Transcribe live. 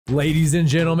Ladies and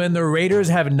gentlemen, the Raiders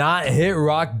have not hit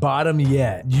rock bottom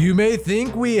yet. You may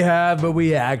think we have, but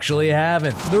we actually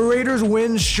haven't. The Raiders'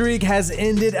 win streak has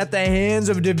ended at the hands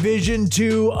of Division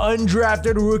II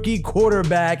undrafted rookie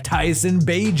quarterback Tyson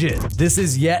Bagent. This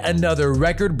is yet another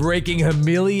record-breaking,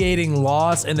 humiliating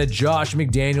loss in the Josh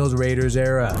McDaniels Raiders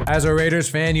era. As a Raiders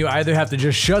fan, you either have to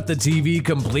just shut the TV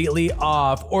completely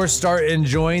off or start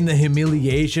enjoying the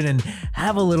humiliation and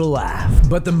have a little laugh.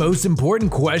 But the most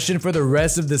important question for the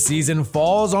rest of the season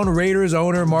falls on Raiders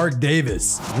owner Mark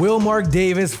Davis. Will Mark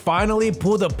Davis finally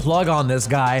pull the plug on this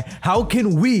guy? How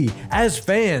can we, as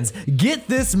fans, get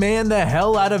this man the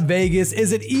hell out of Vegas?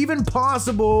 Is it even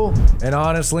possible? And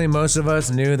honestly, most of us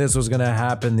knew this was gonna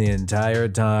happen the entire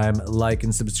time. Like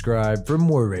and subscribe for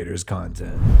more Raiders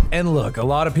content. And look, a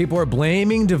lot of people are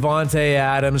blaming Davante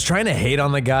Adams, trying to hate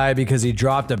on the guy because he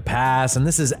dropped a pass, and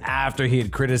this is after he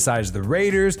had criticized the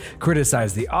Raiders,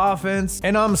 criticized the offense.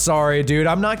 And I'm sorry, dude,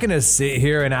 I'm not gonna sit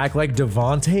here and act like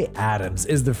Davante Adams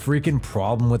is the freaking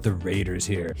problem with the Raiders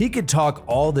here. He could talk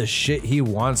all the shit he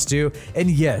wants to, and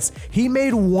yes, he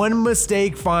made one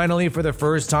mistake finally for the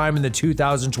first time in the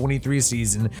 2023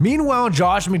 season. Meanwhile,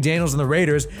 Josh McDaniels and the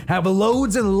Raiders have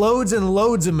loads and loads and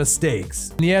loads of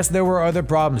mistakes. And yes, there were other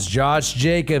problems. Josh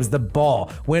Jacobs, the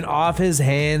ball went off his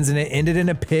hands and it ended in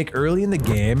a pick early in the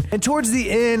game. And towards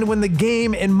the end, when the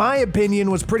game, in my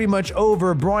opinion, was pretty much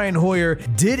over, Brian Hoyer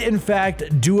did in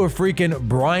fact do a freaking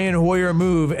Brian Hoyer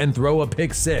move and throw a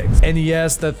pick six. And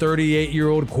yes, the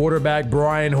 38-year-old quarterback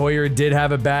Brian Hoyer did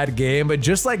have a bad game, but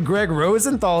just like Greg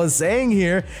Rosenthal is saying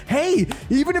here, hey,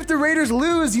 even if the Raiders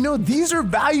lose, you know, these are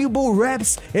valuable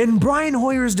reps in Brian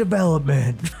Hoyer's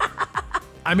development.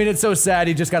 I mean, it's so sad,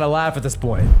 you just gotta laugh at this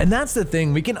point. And that's the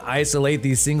thing, we can isolate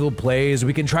these single plays,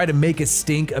 we can try to make a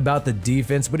stink about the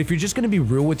defense, but if you're just gonna be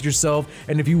real with yourself,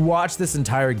 and if you watch this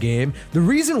entire game, the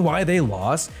reason why they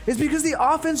lost is because the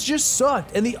offense just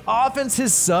sucked, and the offense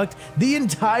has sucked the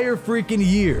entire freaking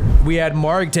year. We had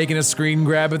Mark taking a screen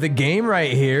grab of the game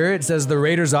right here. It says the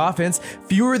Raiders offense,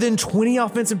 fewer than 20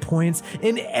 offensive points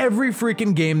in every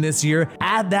freaking game this year.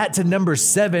 Add that to number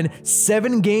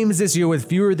 7 games this year with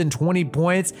fewer than 20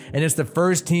 points. And it's the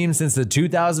first team since the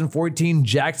 2014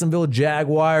 Jacksonville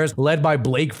Jaguars led by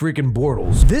Blake freaking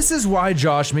Bortles. This is why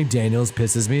Josh McDaniels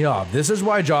pisses me off. This is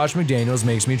why Josh McDaniels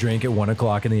makes me drink at 1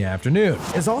 o'clock in the afternoon.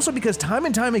 It's also because time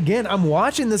and time again, I'm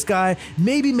watching this guy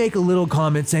maybe make a little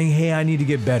comment saying, hey, I need to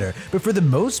get better. But for the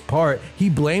most part, he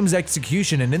blames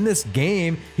execution. And in this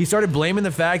game, he started blaming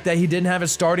the fact that he didn't have a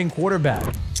starting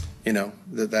quarterback. You know,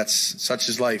 that's such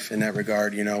is life in that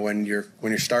regard. You know, when your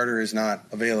starter is not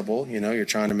available, you know, you're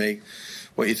trying to make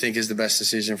what you think is the best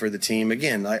decision for the team.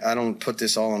 Again, I don't put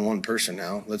this all on one person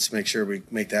now. Let's make sure we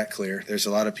make that clear. There's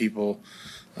a lot of people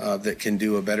that can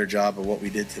do a better job of what we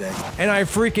did today. And I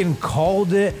freaking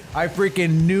called it. I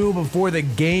freaking knew before the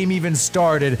game even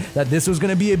started that this was going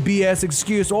to be a BS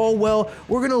excuse. Oh, well,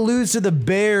 we're going to lose to the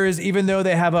Bears even though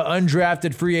they have an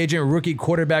undrafted free agent rookie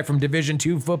quarterback from Division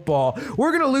II football.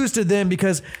 We're going to lose to them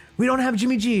because we don't have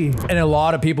Jimmy G. And a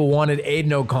lot of people wanted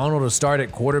Aiden O'Connell to start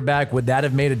at quarterback. Would that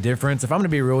have made a difference? If I'm going to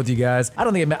be real with you guys, I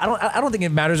don't think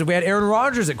it matters if we had Aaron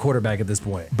Rodgers at quarterback at this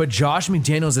point. But Josh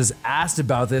McDaniels is asked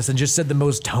about this and just said the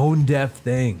most tone-deaf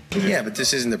thing. Yeah, but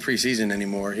this isn't the preseason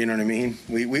anymore. You know what I mean?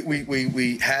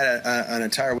 We had an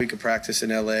entire week of practice in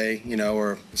LA, you know,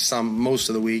 or most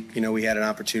of the week, you know, we had an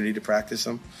opportunity to practice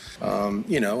them,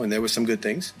 you know, and there were some good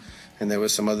things. And there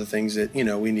was some other things that, you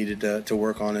know, we needed to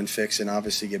work on and fix and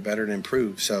obviously get better and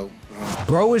improve. So,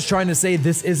 Bro is trying to say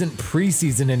this isn't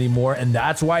preseason anymore, and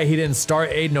that's why he didn't start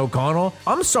Aiden O'Connell.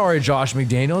 I'm sorry, Josh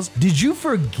McDaniels. Did you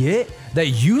forget that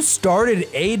you started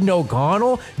Aiden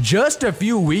O'Connell just a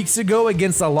few weeks ago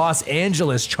against the Los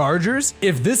Angeles Chargers?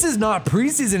 If this is not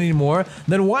preseason anymore,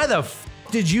 then why the f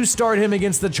did you start him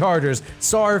against the Chargers?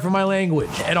 Sorry for my language.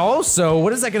 And also,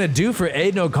 what is that going to do for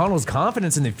Aiden O'Connell's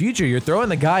confidence in the future? You're throwing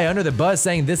the guy under the bus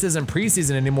saying this isn't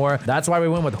preseason anymore. That's why we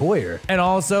went with Hoyer. And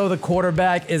also, the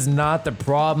quarterback is not the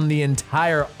problem. The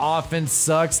entire offense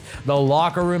sucks. The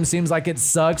locker room seems like it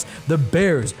sucks. The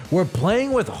Bears were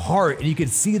playing with heart, and you could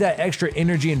see that extra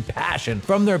energy and passion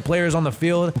from their players on the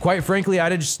field. Quite frankly,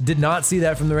 I just did not see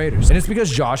that from the Raiders. And it's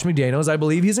because Josh McDaniels, I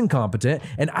believe he's incompetent,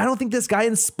 and I don't think this guy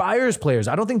inspires players players.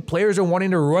 I don't think players are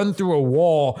wanting to run through a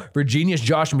wall for genius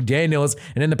Josh McDaniels.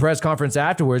 And in the press conference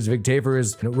afterwards, Vic Tafur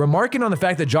is remarking on the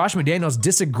fact that Josh McDaniels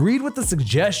disagreed with the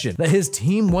suggestion that his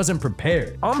team wasn't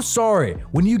prepared. I'm sorry,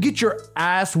 when you get your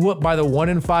ass whooped by the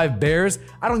 1-5 Bears,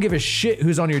 I don't give a shit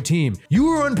who's on your team. You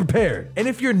were unprepared. And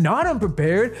if you're not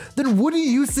unprepared, then what are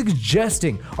you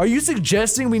suggesting? Are you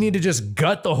suggesting we need to just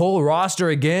gut the whole roster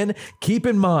again? Keep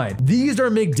in mind, these are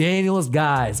McDaniels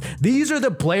guys. These are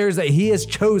the players that he has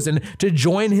chosen to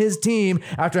join his team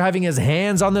after having his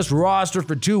hands on this roster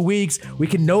for 2 weeks. We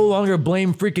can no longer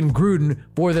blame freaking Gruden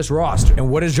for this roster. And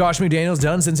what has Josh McDaniels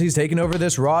done since he's taken over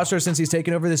this roster, since he's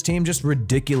taken over this team? Just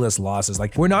ridiculous losses.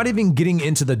 Like, we're not even getting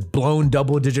into the blown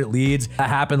double-digit leads that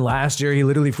happened last year. He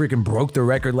literally freaking broke the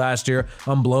record last year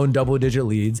on blown double-digit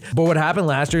leads. But what happened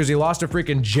last year is he lost to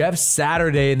freaking Jeff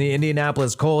Saturday in the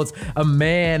Indianapolis Colts, a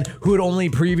man who had only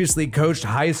previously coached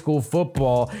high school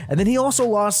football. And then he also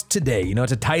lost today, you know,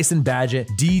 to Tyson, Bagent,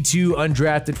 D2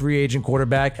 undrafted free agent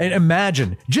quarterback. And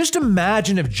imagine, just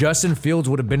imagine if Justin Fields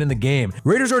would have been in the game.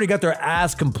 Raiders already got their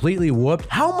ass completely whooped.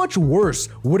 How much worse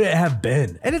would it have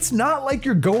been? And it's not like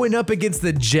you're going up against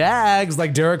the Jags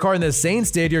like Derek Carr and the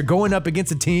Saints did. You're going up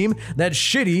against a team that's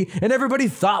shitty and everybody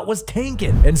thought was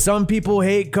tanking. And some people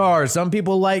hate Carr, some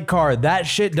people like Carr. That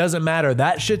shit doesn't matter.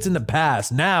 That shit's in the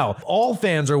past. Now, all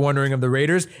fans are wondering of the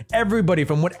Raiders. Everybody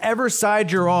from whatever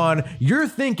side you're on, you're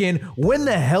thinking, when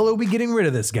the hell are we getting rid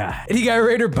of this guy? And you got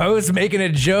Raider Post making a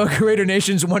joke. Raider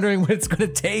Nation's wondering what it's going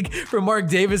to take for Mark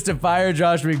Davis to fire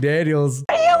Josh McDaniels.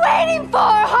 What are you waiting for,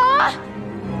 huh?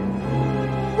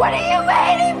 What are you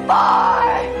waiting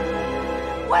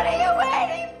for? What are you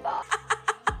waiting for?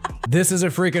 This is a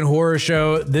freaking horror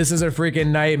show. This is a freaking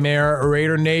nightmare.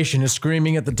 Raider Nation is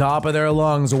screaming at the top of their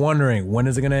lungs, wondering, when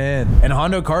is it gonna end? And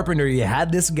Hondo Carpenter, you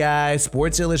had this guy,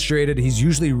 Sports Illustrated. He's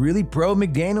usually really pro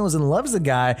McDaniels and loves the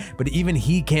guy, but even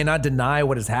he cannot deny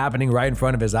what is happening right in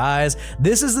front of his eyes.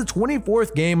 This is the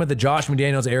 24th game of the Josh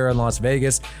McDaniels era in Las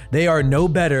Vegas. They are no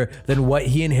better than what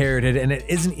he inherited, and it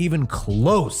isn't even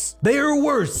close. They are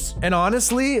worse. And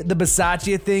honestly, the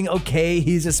Bisaccia thing, okay,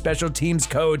 he's a special teams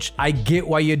coach. I get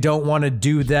why you don't want to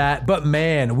do that, but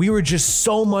man, we were just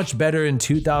so much better in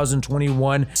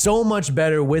 2021, so much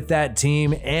better with that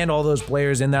team and all those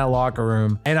players in that locker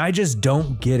room, and I just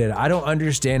don't get it. I don't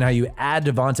understand how you add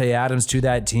Davante Adams to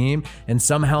that team and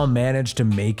somehow manage to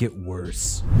make it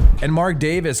worse. And Mark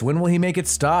Davis, when will he make it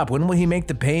stop? When will he make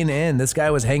the pain end? This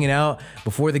guy was hanging out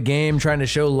before the game trying to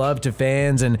show love to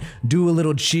fans and do a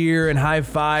little cheer and high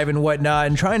five and whatnot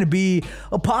and trying to be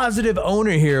a positive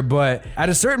owner here, but at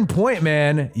a certain point,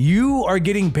 man, you are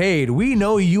getting paid. We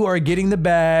know you are getting the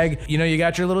bag. You know, you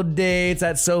got your little dates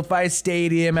at SoFi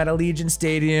Stadium, at Allegiant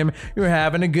Stadium. You're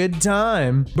having a good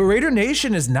time. But Raider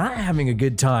Nation is not having a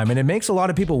good time, and it makes a lot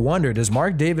of people wonder, does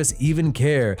Mark Davis even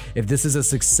care if this is a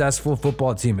successful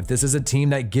football team, if this is a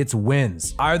team that gets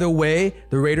wins? Either way,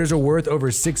 the Raiders are worth over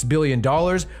 $6 billion.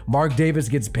 Mark Davis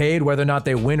gets paid whether or not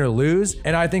they win or lose.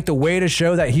 And I think the way to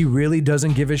show that he really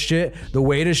doesn't give a shit, the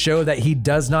way to show that he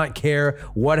does not care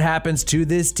what happens to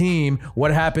this team,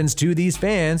 what happens to these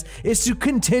fans, is to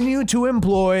continue to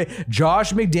employ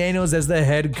Josh McDaniels as the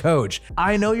head coach.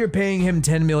 I know you're paying him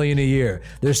 $10 million a year.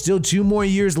 There's still 2 more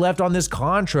years left on this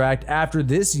contract after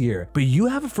this year, but you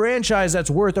have a franchise that's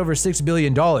worth over $6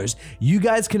 billion. You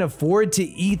guys can afford to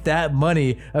eat that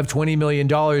money of $20 million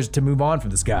to move on from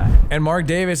this guy. And Mark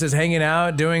Davis is hanging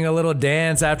out, doing a little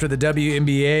dance after the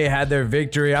WNBA had their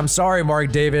victory. I'm sorry,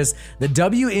 Mark Davis. The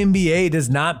WNBA does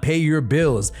not pay your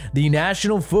bills. The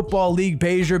National Football League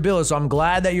pays your bills, so I'm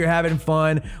glad that you're having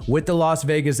fun with the Las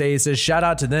Vegas Aces. Shout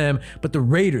out to them. But the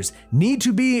Raiders need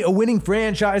to be a winning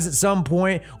franchise at some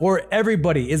point, or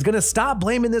everybody is going to stop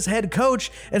blaming this head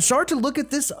coach and start to look at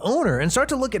this owner and start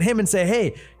to look at him and say,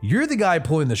 hey, you're the guy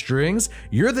pulling the strings.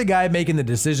 You're the guy making the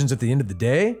decisions at the end of the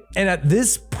day. And at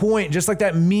this point, just like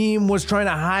that meme was trying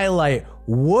to highlight,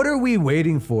 what are we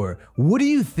waiting for? What do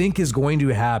you think is going to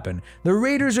happen? The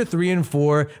Raiders are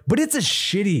 3-4, but it's a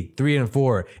shitty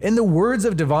 3-4. In the words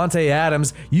of Davante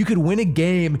Adams, you could win a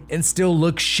game and still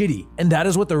look shitty. And that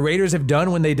is what the Raiders have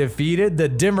done when they defeated the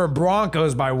Denver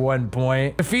Broncos by 1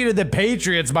 point, defeated the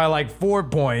Patriots by like 4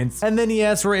 points, and then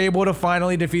yes, we're able to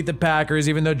finally defeat the Packers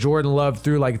even though Jordan Love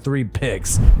threw like 3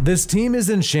 picks. This team is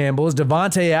in shambles.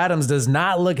 Davante Adams does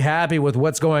not look happy with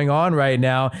what's going on right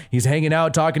now. He's hanging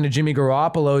out talking to Jimmy Garoppolo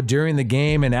Garoppolo during the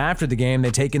game and after the game.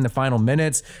 They take in the final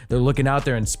minutes. They're looking out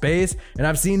there in space. And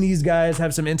I've seen these guys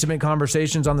have some intimate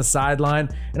conversations on the sideline.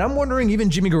 And I'm wondering, even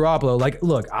Jimmy Garoppolo, like,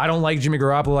 look, I don't like Jimmy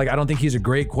Garoppolo. Like, I don't think he's a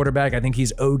great quarterback. I think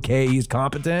he's okay. He's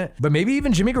competent. But maybe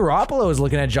even Jimmy Garoppolo is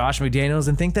looking at Josh McDaniels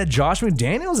and think that Josh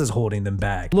McDaniels is holding them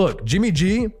back. Look, Jimmy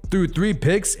G threw 3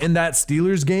 picks in that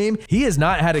Steelers game. He has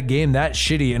not had a game that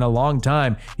shitty in a long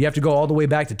time. You have to go all the way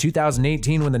back to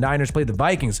 2018 when the Niners played the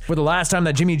Vikings for the last time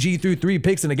that Jimmy G threw 3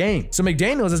 picks in a game. So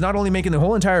McDaniels is not only making the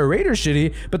whole entire Raiders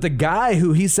shitty, but the guy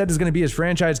who he said is going to be his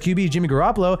franchise QB, Jimmy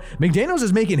Garoppolo, McDaniels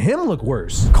is making him look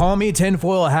worse. Call me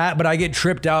tinfoil hat, but I get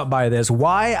tripped out by this.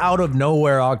 Why out of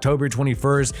nowhere, October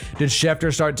 21st, did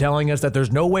Schefter start telling us that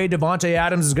there's no way Davante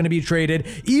Adams is going to be traded,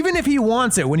 even if he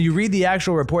wants it? When you read the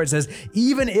actual report, it says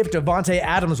even if Davante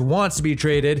Adams wants to be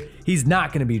traded, he's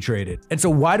not going to be traded. And so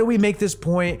why do we make this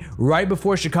point right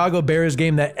before Chicago Bears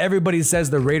game that everybody says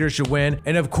the Raiders should win?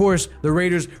 And of course, the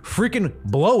Raiders freaking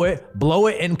blow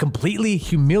it and completely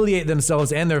humiliate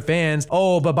themselves and their fans.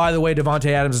 Oh, but by the way,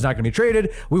 Davante Adams is not going to be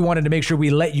traded. We wanted to make sure we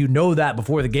let you know that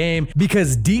before the game,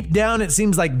 because deep down, it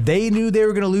seems like they knew they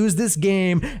were going to lose this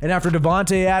game. And after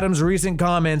Davante Adams' recent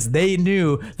comments, they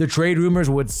knew the trade rumors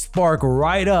would spark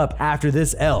right up after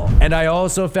this L. And I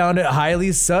also found it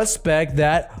highly suspect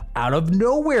that out of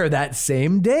nowhere that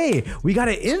same day, we got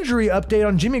an injury update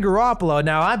on Jimmy Garoppolo.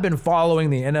 Now, I've been following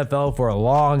the NFL for a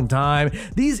long time.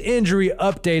 These injury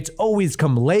updates always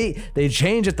come late. They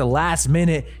change at the last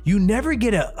minute. You never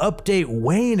get an update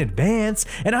way in advance.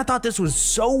 And I thought this was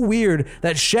so weird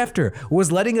that Schefter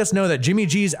was letting us know that Jimmy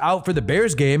G's out for the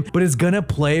Bears game, but is gonna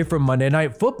play for Monday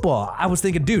Night Football. I was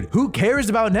thinking, dude, who cares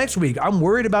about next week? I'm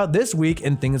worried about this week,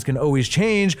 and things can always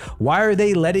change. Why are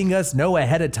they letting us know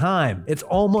ahead of time? It's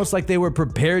almost like they were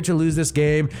prepared to lose this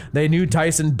game. They knew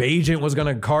Tyson Bagent was going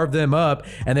to carve them up,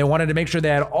 and they wanted to make sure they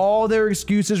had all their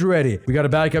excuses ready. We got a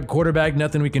backup quarterback,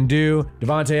 nothing we can do.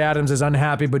 Davante Adams is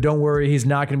unhappy, but don't worry, he's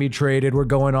not going to be traded. We're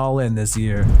going all in this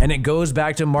year. And it goes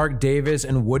back to Mark Davis,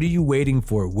 and what are you waiting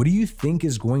for? What do you think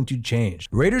is going to change?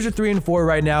 Raiders are 3-4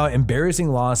 right now, embarrassing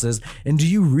losses. And do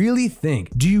you really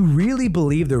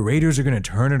believe the Raiders are going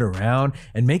to turn it around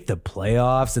and make the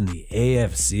playoffs in the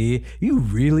AFC? You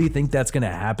really think that's going to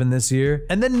happen this year?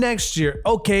 And then next year,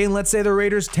 okay, let's say the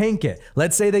Raiders tank it.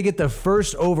 Let's say they get the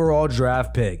first overall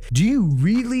draft pick. Do you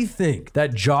really think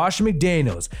that Josh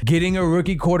McDaniels getting a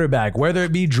rookie quarterback, whether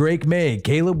it be Drake May,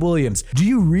 Caleb Williams, do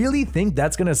you really think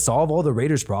that's going to solve all the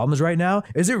Raiders' problems right now?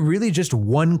 Is it really just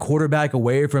one quarterback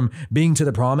away from being to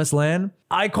the promised land?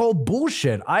 I call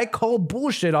bullshit. I call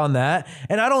bullshit on that.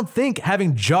 And I don't think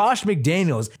having Josh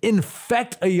McDaniels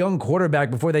infect a young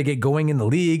quarterback before they get going in the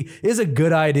league is a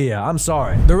good idea. I'm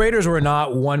sorry. The Raiders were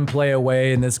not one play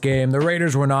away in this game. The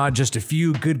Raiders were not just a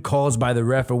few good calls by the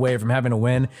ref away from having a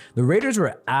win. The Raiders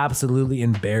were absolutely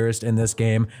embarrassed in this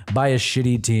game by a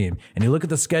shitty team. And you look at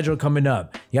the schedule coming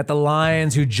up. You got the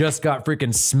Lions, who just got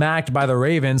freaking smacked by the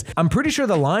Ravens. I'm pretty sure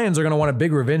the Lions are going to want a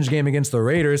big revenge game against the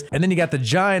Raiders. And then you got the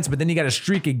Giants, but then you got a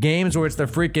streak of games where it's the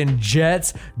freaking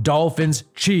Jets, Dolphins,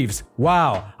 Chiefs.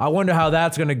 Wow, I wonder how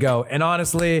that's gonna go. And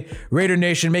honestly, Raider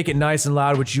Nation, make it nice and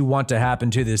loud what you want to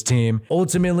happen to this team.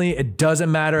 Ultimately, it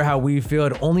doesn't matter how we feel.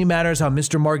 It only matters how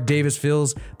Mr. Mark Davis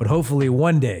feels, but hopefully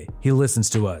one day he listens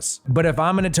to us. But if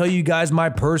I'm gonna tell you guys my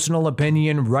personal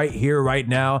opinion right here, right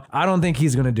now, I don't think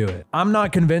he's gonna do it. I'm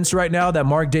not convinced right now that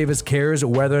Mark Davis cares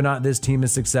whether or not this team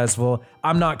is successful.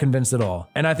 I'm not convinced at all.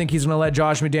 And I think he's gonna let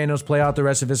Josh McDaniels play out the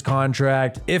rest of his contract.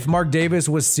 If Mark Davis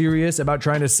was serious about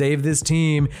trying to save this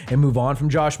team and move on from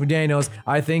Josh McDaniels,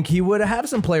 I think he would have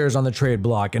some players on the trade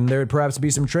block, and there would perhaps be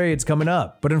some trades coming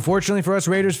up. But unfortunately for us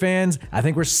Raiders fans, I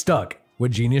think we're stuck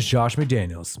with genius Josh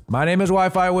McDaniels. My name is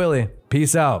Wi-Fi Willie.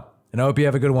 Peace out, and I hope you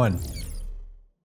have a good one.